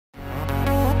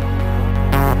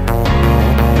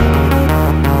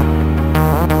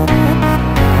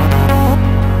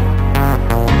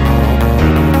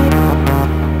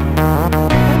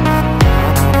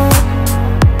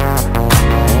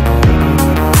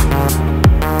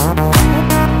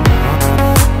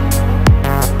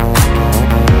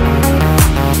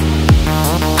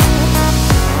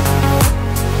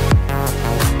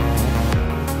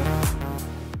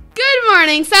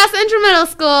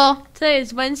Middle School. Today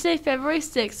is Wednesday, February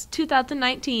 6,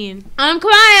 2019. I'm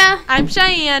Kamaya. I'm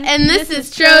Cheyenne. And this is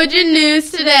Trojan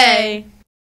News Today.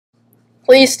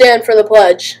 Please stand for the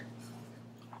pledge.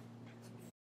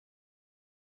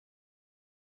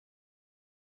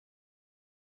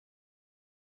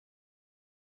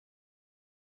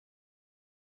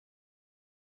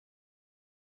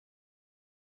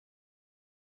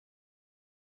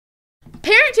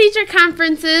 Parent-teacher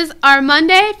conferences are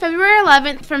Monday, February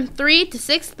 11th from 3 to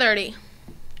 6:30.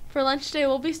 For lunch today,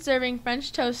 we'll be serving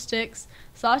French toast sticks,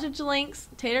 sausage links,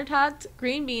 tater tots,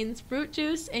 green beans, fruit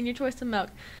juice, and your choice of milk.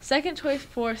 Second choice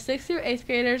for 6th through 8th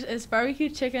graders is barbecue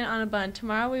chicken on a bun.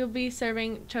 Tomorrow we will be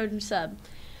serving Trojan sub.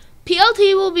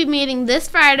 PLT will be meeting this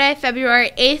Friday,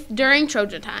 February 8th during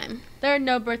Trojan time. There are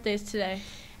no birthdays today.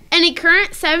 Any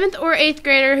current 7th or 8th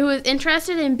grader who is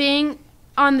interested in being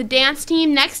on the dance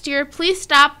team next year, please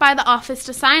stop by the office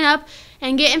to sign up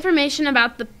and get information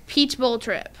about the Peach Bowl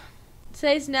trip.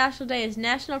 Today's National Day is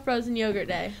National Frozen Yogurt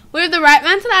Day. We have the right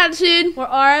mindset attitude. We're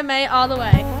RMA all the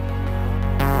way.